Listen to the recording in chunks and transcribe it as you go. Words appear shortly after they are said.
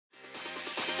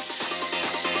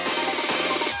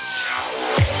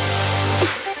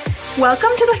Welcome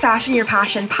to the Fashion Your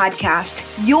Passion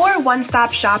podcast, your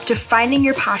one-stop shop to finding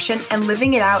your passion and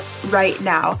living it out right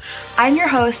now. I'm your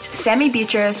host, Sammy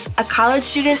Beatrice, a college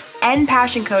student and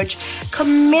passion coach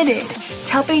committed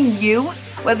to helping you,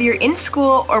 whether you're in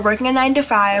school or working a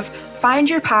 9-to-5, find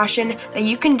your passion that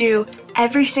you can do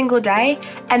every single day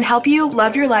and help you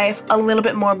love your life a little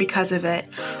bit more because of it.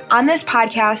 On this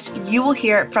podcast, you will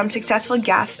hear from successful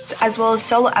guests as well as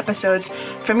solo episodes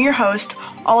from your host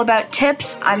all about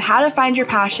tips on how to find your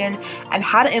passion and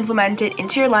how to implement it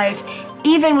into your life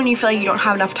even when you feel like you don't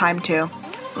have enough time to.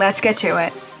 Let's get to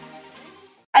it.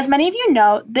 As many of you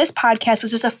know, this podcast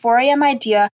was just a 4 a.m.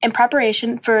 idea in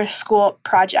preparation for a school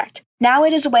project. Now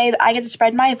it is a way that I get to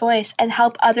spread my voice and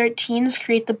help other teens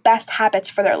create the best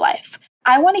habits for their life.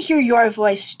 I want to hear your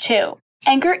voice too.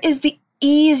 Anchor is the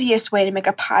easiest way to make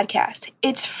a podcast.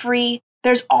 It's free.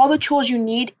 There's all the tools you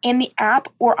need in the app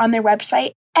or on their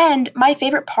website. And my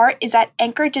favorite part is that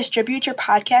Anchor distributes your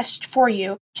podcast for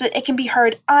you so that it can be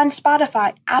heard on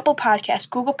Spotify, Apple Podcasts,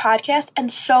 Google Podcasts,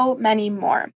 and so many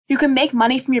more. You can make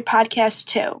money from your podcast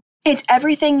too. It's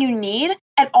everything you need,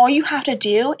 and all you have to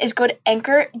do is go to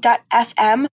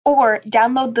anchor.fm or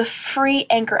download the free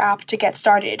Anchor app to get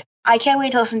started. I can't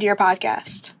wait to listen to your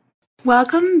podcast.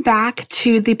 Welcome back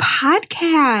to the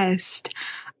podcast.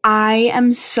 I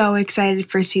am so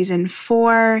excited for season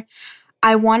 4.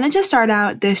 I wanted to start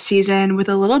out this season with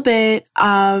a little bit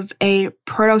of a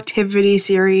productivity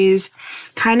series,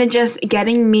 kind of just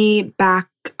getting me back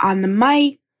on the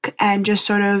mic and just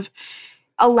sort of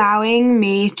allowing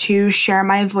me to share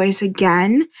my voice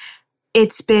again.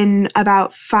 It's been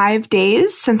about 5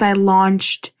 days since I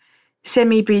launched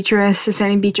Sammy Beatrice, the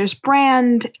Sammy Beatrice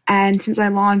brand, and since I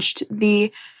launched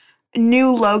the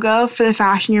new logo for the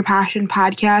Fashion Your Passion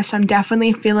podcast. So I'm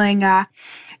definitely feeling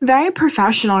very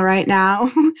professional right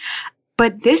now.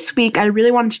 But this week, I really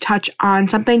wanted to touch on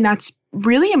something that's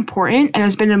really important and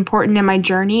has been important in my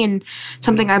journey and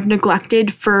something I've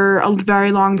neglected for a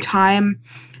very long time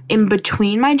in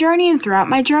between my journey and throughout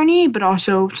my journey, but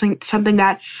also something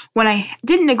that when I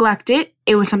didn't neglect it,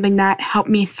 it was something that helped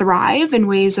me thrive in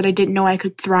ways that I didn't know I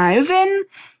could thrive in,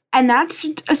 and that's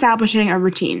establishing a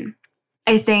routine.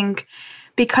 I think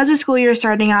because the school year is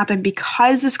starting up and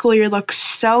because the school year looks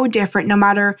so different no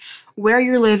matter where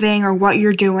you're living or what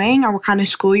you're doing or what kind of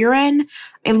school you're in,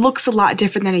 it looks a lot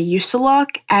different than it used to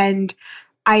look. And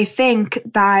I think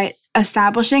that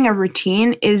establishing a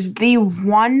routine is the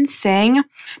one thing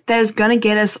that is going to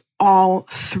get us all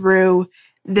through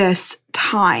this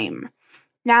time.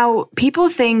 Now, people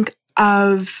think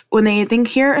of, when they think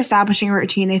here establishing a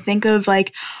routine, they think of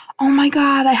like, oh my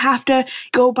God, I have to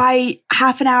go by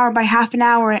half an hour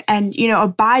and,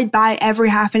 abide by every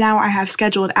half an hour I have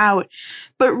scheduled out.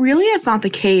 But really, it's not the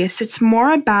case. It's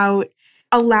more about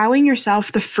allowing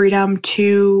yourself the freedom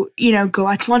to, go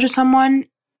out to lunch with someone,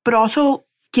 but also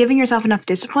giving yourself enough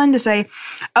discipline to say,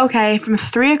 okay, from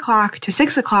 3 o'clock to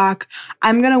 6 o'clock,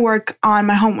 I'm going to work on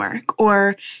my homework.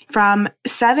 Or from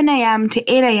 7 a.m.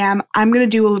 to 8 a.m., I'm going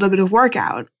to do a little bit of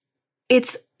workout.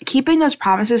 It's keeping those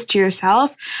promises to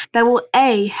yourself that will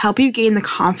A, help you gain the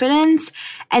confidence,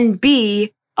 and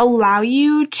B, allow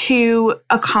you to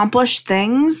accomplish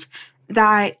things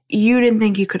that you didn't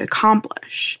think you could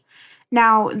accomplish.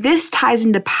 Now, this ties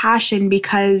into passion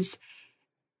because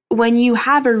when you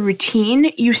have a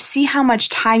routine, you see how much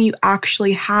time you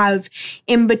actually have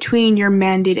in between your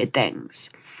mandated things.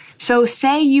 So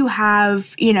say you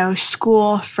have,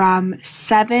 school from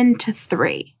 7 to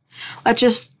 3. Let's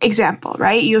just example,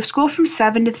 right? You have school from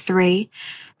 7 to 3,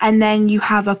 and then you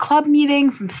have a club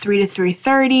meeting from 3 to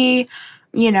 3:30,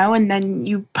 and then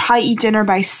you probably eat dinner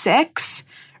by 6,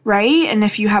 right? And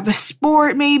if you have a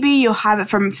sport, maybe you'll have it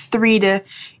from 3 to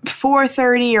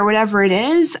 4:30 or whatever it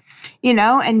is,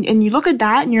 and you look at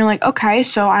that and you're like, okay,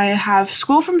 so I have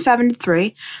school from 7 to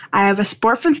 3. I have a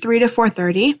sport from 3 to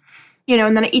 4:30,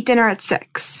 and then I eat dinner at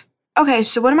 6. Okay,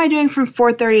 so what am I doing from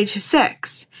 4:30 to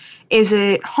 6? Is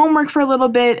it homework for a little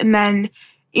bit and then,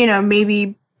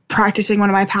 maybe practicing one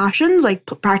of my passions, like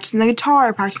practicing the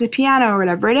guitar, practicing the piano or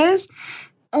whatever it is?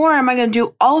 Or am I going to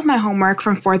do all of my homework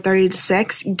from 4:30 to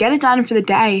 6, get it done for the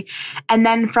day, and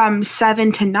then from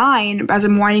 7 to 9, as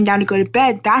I'm winding down to go to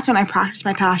bed, that's when I practice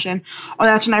my passion, or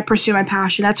that's when I pursue my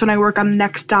passion, that's when I work on the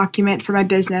next document for my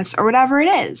business, or whatever it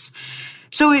is.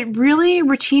 So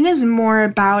routine is more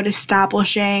about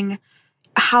establishing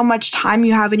how much time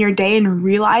you have in your day and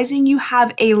realizing you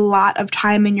have a lot of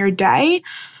time in your day,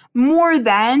 more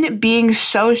than being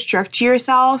so strict to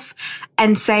yourself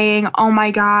and saying, oh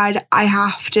my God, I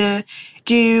have to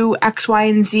do X, Y,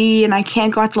 and Z, and I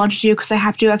can't go out to lunch with you because I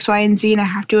have to do X, Y, and Z, and I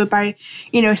have to do it by,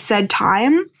 said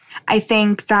time. I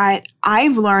think that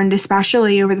I've learned,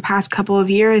 especially over the past couple of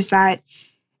years, that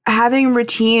having a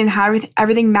routine and having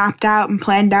everything mapped out and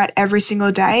planned out every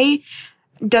single day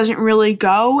doesn't really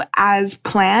go as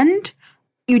planned.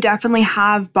 You definitely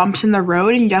have bumps in the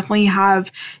road, and you definitely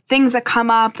have things that come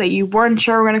up that you weren't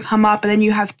sure were going to come up, and then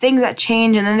you have things that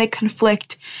change and then they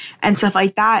conflict and stuff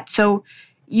like that. So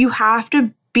you have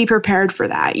to be prepared for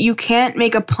that. You can't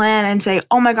make a plan and say,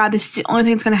 oh my God, this is the only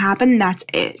thing that's going to happen, and that's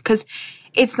it, because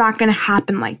it's not going to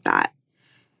happen like that.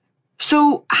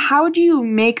 So how do you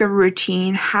make a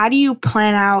routine? How do you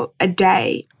plan out a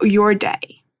day, your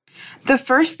day? The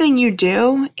first thing you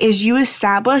do is you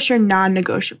establish your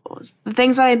non-negotiables, the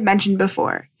things that I mentioned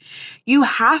before. You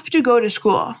have to go to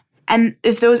school. And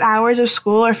if those hours of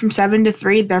school are from 7 to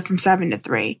 3, they're from 7 to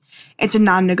 3. It's a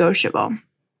non-negotiable.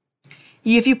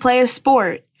 If you play a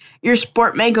sport, your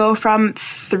sport may go from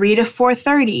 3 to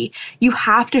 4:30. You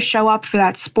have to show up for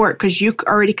that sport because you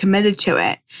already committed to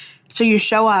it. So you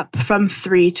show up from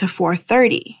 3 to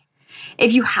 4:30.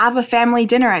 If you have a family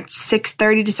dinner at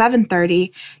 6:30 to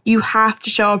 7:30, you have to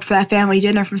show up for that family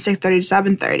dinner from 6:30 to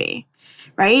 7:30,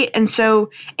 right? And so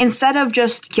instead of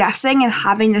just guessing and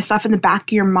having this stuff in the back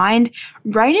of your mind,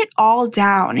 write it all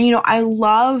down. I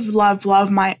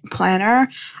love my planner.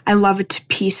 I love it to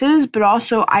pieces, but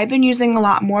also I've been using a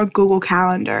lot more Google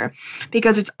Calendar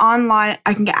because it's online.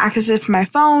 I can get access to it from my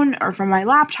phone or from my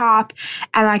laptop,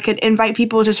 and I could invite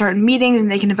people to certain meetings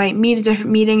and they can invite me to different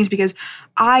meetings because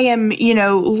I am,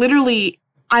 literally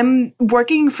I'm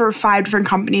working for 5 different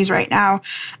companies right now.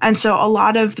 And so a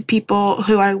lot of the people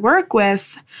who I work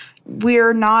with,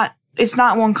 it's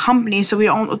not one company, so we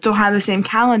don't have the same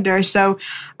calendar. So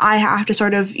I have to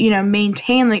sort of,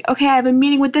 maintain okay, I have a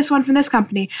meeting with this one from this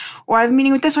company, or I have a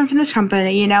meeting with this one from this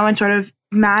company, and sort of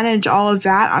manage all of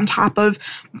that on top of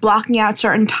blocking out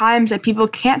certain times that people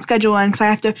can't schedule in because I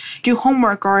have to do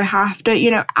homework or I have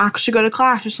to, actually go to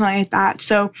class or something like that.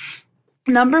 So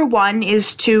number one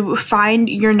is to find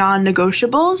your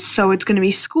non-negotiables. So it's going to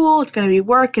be school, it's going to be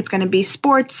work, it's going to be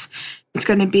sports, it's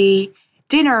going to be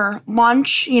dinner,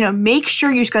 lunch. Make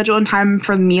sure you schedule in time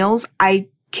for meals. I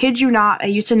kid you not, I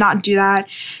used to not do that.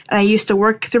 And I used to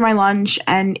work through my lunch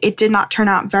and it did not turn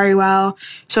out very well.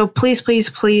 So please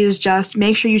just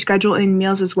make sure you schedule in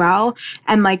meals as well.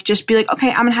 And just be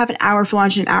okay, I'm going to have an hour for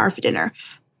lunch and an hour for dinner.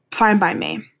 Fine by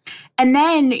me. And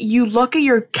then you look at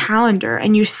your calendar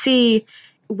and you see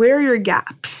where are your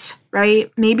gaps, right?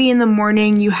 Maybe in the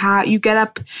morning you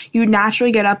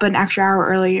naturally get up an extra hour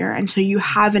earlier. And so you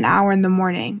have an hour in the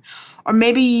morning. Or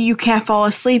maybe you can't fall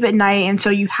asleep at night. And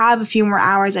so you have a few more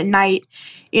hours at night,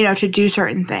 to do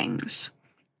certain things.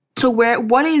 So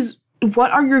what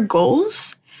are your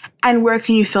goals and where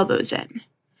can you fill those in?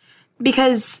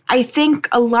 Because I think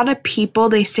a lot of people,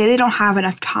 they say they don't have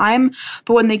enough time,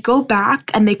 but when they go back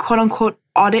and they quote unquote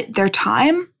audit their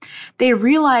time, they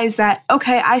realize that,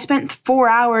 okay, I spent 4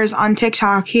 hours on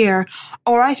TikTok here,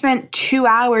 or I spent 2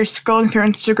 hours scrolling through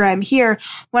Instagram here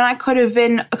when I could have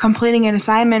been completing an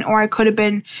assignment or I could have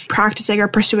been practicing or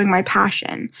pursuing my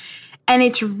passion. And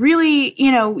it's really,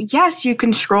 yes, you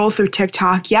can scroll through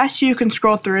TikTok. Yes, you can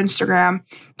scroll through Instagram.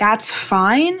 That's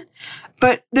fine.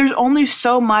 But there's only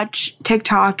so much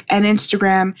TikTok and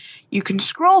Instagram you can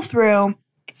scroll through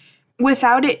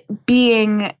without it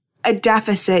being a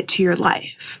deficit to your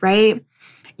life, right?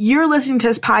 You're listening to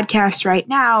this podcast right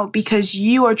now because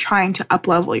you are trying to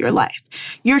up-level your life.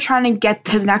 You're trying to get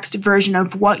to the next version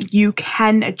of what you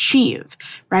can achieve,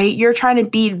 right? You're trying to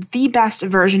be the best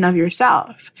version of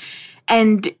yourself.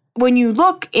 And when you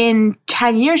look in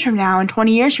 10 years from now and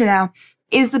 20 years from now,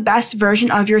 is the best version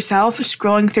of yourself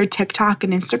scrolling through TikTok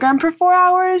and Instagram for 4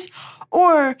 hours?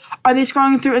 Or are they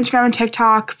scrolling through Instagram and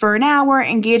TikTok for an hour,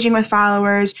 engaging with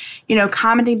followers,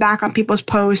 commenting back on people's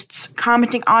posts,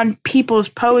 commenting on people's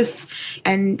posts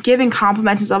and giving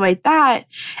compliments and stuff like that?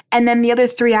 And then the other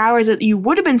 3 hours that you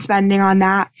would have been spending on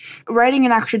that, writing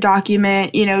an extra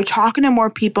document, talking to more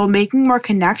people, making more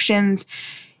connections,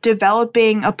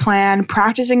 developing a plan,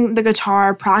 practicing the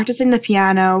guitar, practicing the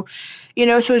piano,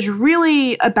 so it's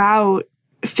really about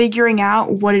figuring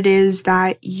out what it is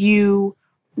that you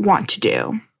want to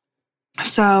do.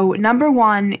 So number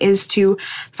one is to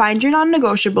find your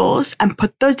non-negotiables and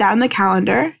put those down in the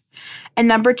calendar. And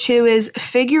number two is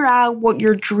figure out what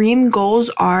your dream goals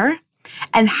are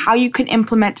and how you can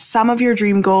implement some of your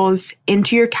dream goals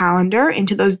into your calendar,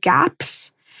 into those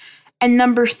gaps. And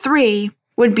number three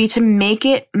would be to make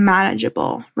it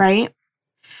manageable, right?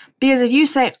 Because if you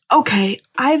say, okay,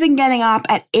 I've been getting up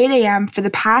at 8 a.m. for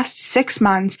the past 6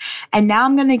 months, and now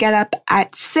I'm going to get up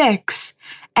at 6,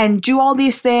 and do all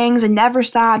these things and never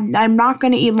stop. I'm not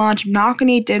going to eat lunch. I'm not going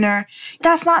to eat dinner.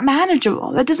 That's not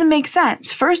manageable. That doesn't make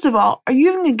sense. First of all, are you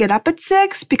even going to get up at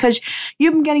 6? Because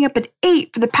you've been getting up at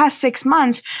 8 for the past 6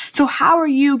 months. So how are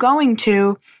you going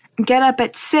to get up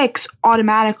at 6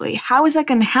 automatically? How is that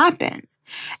going to happen?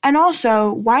 And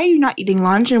also, why are you not eating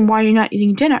lunch and why are you not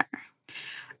eating dinner?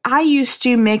 I used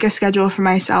to make a schedule for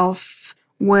myself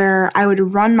where I would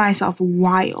run myself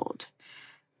wild.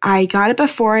 I got up at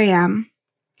 4 a.m.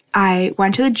 I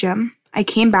went to the gym. I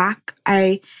came back.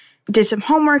 I did some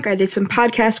homework. I did some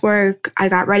podcast work. I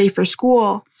got ready for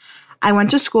school. I went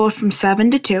to school from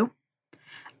 7 to 2.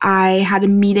 I had a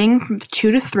meeting from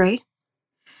 2 to 3.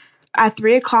 At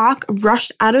 3 o'clock,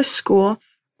 rushed out of school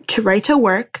to right to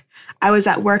work. I was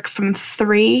at work from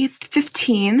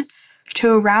 3:15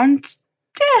 to around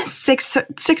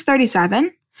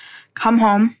 6:37. Come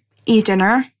home, eat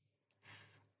dinner,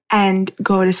 and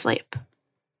go to sleep.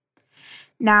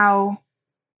 Now,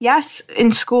 yes,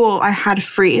 in school I had a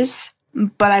freeze,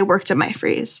 but I worked at my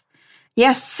freeze.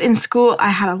 Yes, in school I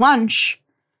had a lunch,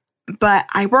 but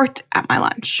I worked at my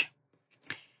lunch.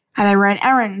 And I ran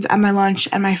errands at my lunch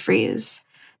and my freeze.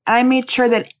 And I made sure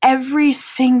that every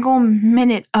single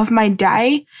minute of my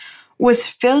day was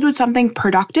filled with something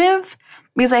productive,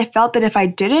 because I felt that if I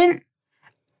didn't,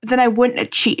 then I wouldn't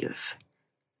achieve.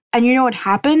 And you know what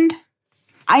happened?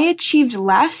 I achieved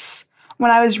less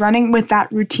when I was running with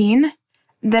that routine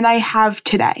than I have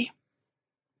today.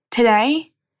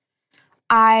 Today,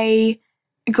 I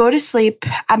go to sleep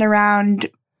at around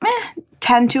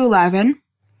 10 to 11.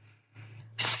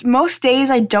 Most days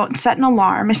I don't set an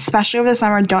alarm, especially over the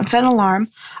summer, I don't set an alarm.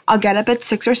 I'll get up at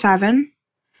 6 or 7.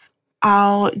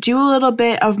 I'll do a little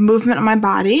bit of movement on my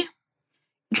body,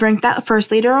 drink that first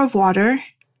liter of water,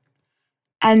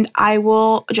 and I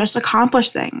will just accomplish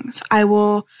things. I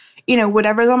will,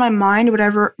 whatever's on my mind,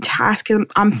 whatever task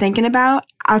I'm thinking about,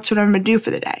 that's what I'm going to do for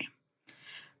the day.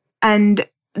 And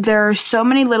there are so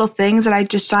many little things that I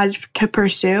decided to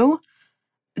pursue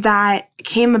that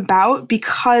came about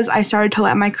because I started to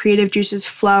let my creative juices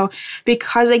flow,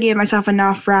 because I gave myself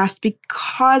enough rest,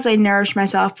 because I nourished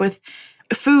myself with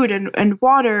food and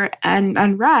water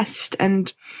and rest.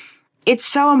 And it's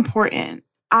so important.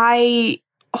 I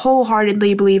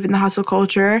wholeheartedly believe in the hustle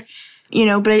culture,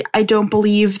 but I don't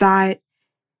believe that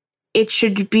it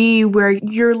should be where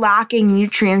you're lacking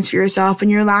nutrients for yourself and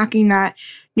you're lacking that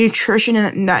nutrition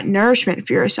and that nourishment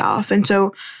for yourself. And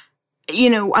so,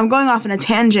 I'm going off on a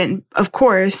tangent, of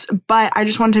course, but I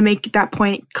just wanted to make that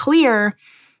point clear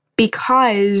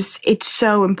because it's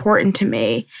so important to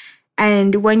me.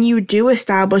 And when you do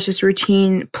establish this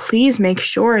routine, please make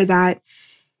sure that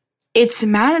it's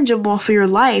manageable for your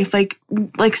life. Like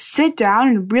sit down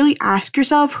and really ask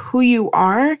yourself who you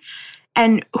are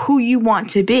and who you want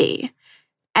to be.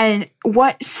 And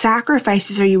what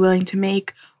sacrifices are you willing to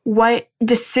make? What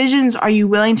decisions are you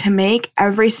willing to make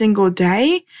every single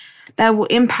day that will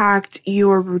impact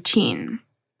your routine?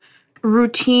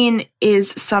 Routine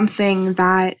is something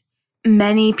that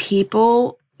many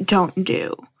people don't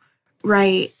do,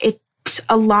 right? It's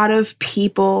a lot of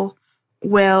people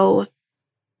will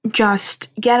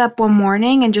just get up one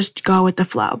morning and just go with the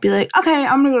flow. Be like, okay,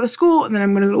 I'm going to go to school and then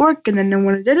I'm going to go to work and then I'm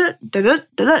going to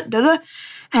da-da.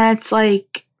 And it's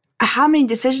like, how many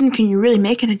decisions can you really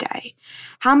make in a day?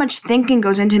 How much thinking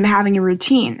goes into having a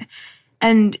routine?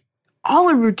 And all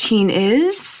a routine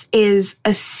is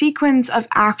a sequence of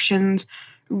actions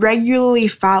regularly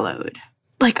followed.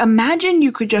 Like, imagine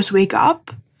you could just wake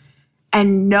up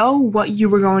and know what you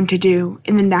were going to do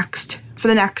for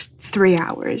the next 3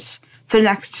 hours, for the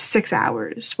next 6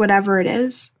 hours, whatever it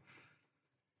is.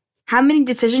 How many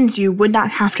decisions you would not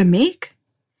have to make,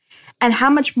 and how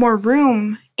much more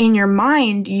room in your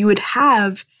mind you would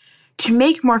have to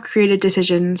make more creative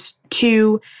decisions,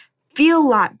 to feel a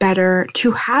lot better,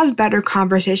 to have better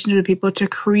conversations with people, to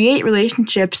create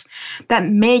relationships that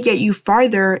may get you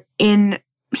farther in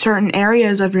certain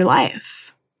areas of your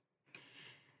life.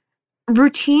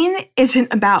 Routine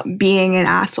isn't about being an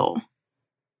asshole.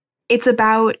 It's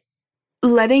about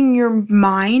letting your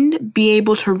mind be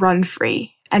able to run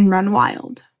free and run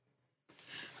wild.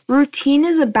 Routine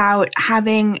is about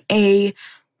having a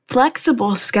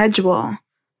flexible schedule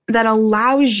that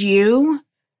allows you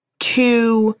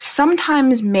to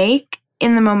sometimes make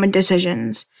in-the-moment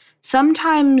decisions,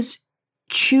 sometimes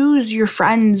choose your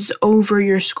friends over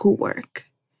your schoolwork,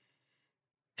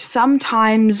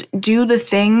 sometimes do the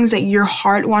things that your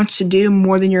heart wants to do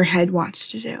more than your head wants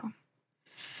to do.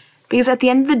 Because at the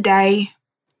end of the day,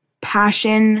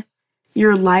 passion,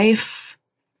 your life,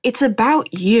 it's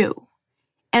about you.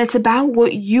 And it's about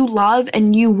what you love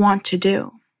and you want to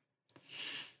do.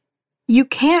 You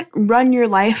can't run your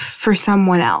life for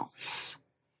someone else.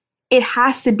 It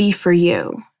has to be for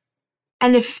you.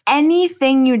 And if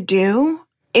anything you do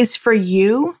is for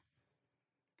you,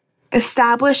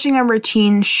 establishing a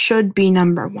routine should be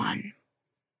number one.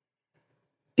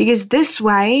 Because this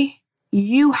way,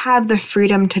 you have the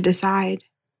freedom to decide.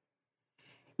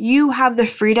 You have the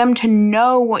freedom to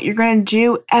know what you're going to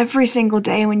do every single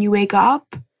day when you wake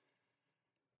up.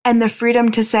 And the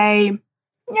freedom to say, you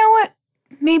know what,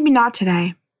 maybe not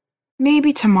today.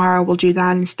 Maybe tomorrow we'll do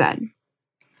that instead.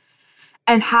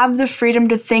 And have the freedom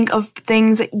to think of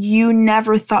things that you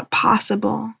never thought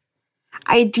possible.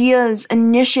 Ideas,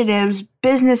 initiatives,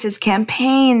 businesses,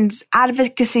 campaigns,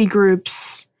 advocacy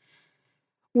groups.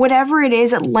 Whatever it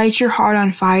is that lights your heart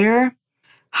on fire,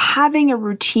 having a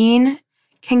routine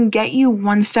can get you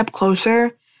one step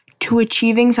closer to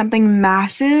achieving something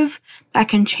massive that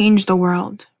can change the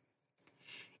world.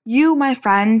 You, my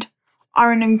friend,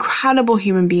 are an incredible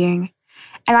human being,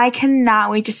 and I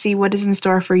cannot wait to see what is in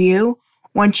store for you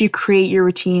once you create your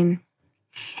routine.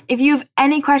 If you have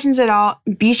any questions at all,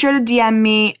 be sure to DM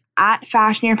me at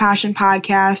Fashion Your Passion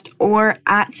Podcast or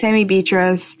at Sammy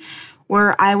Beatrice,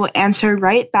 where I will answer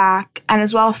right back, and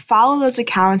as well follow those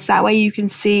accounts. That way you can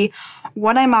see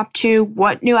what I'm up to,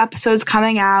 what new episodes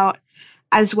coming out,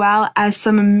 as well as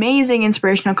some amazing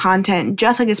inspirational content,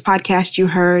 just like this podcast you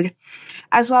heard.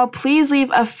 As well, please leave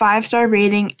a 5-star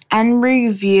rating and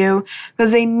review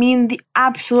because they mean the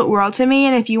absolute world to me.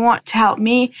 And if you want to help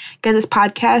me get this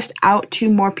podcast out to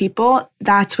more people,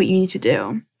 that's what you need to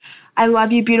do. I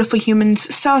love you, beautiful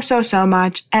humans, so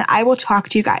much. And I will talk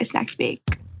to you guys next week.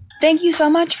 Thank you so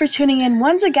much for tuning in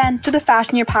once again to the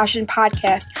Fashion Your Passion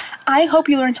podcast. I hope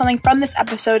you learned something from this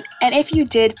episode, and if you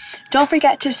did, don't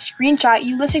forget to screenshot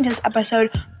you listening to this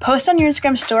episode, post on your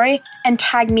Instagram story, and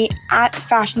tag me at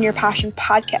Fashion Your Passion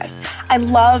podcast. I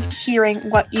love hearing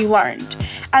what you learned.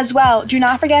 As well, do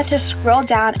not forget to scroll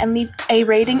down and leave a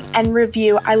rating and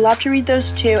review. I love to read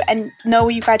those too and know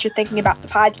what you guys are thinking about the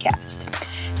podcast.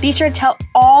 Be sure to tell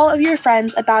all of your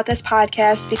friends about this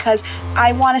podcast because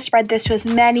I want to spread this to as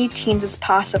many teens as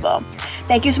possible.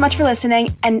 Thank you so much for listening,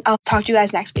 and I'll talk to you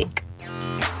guys next week.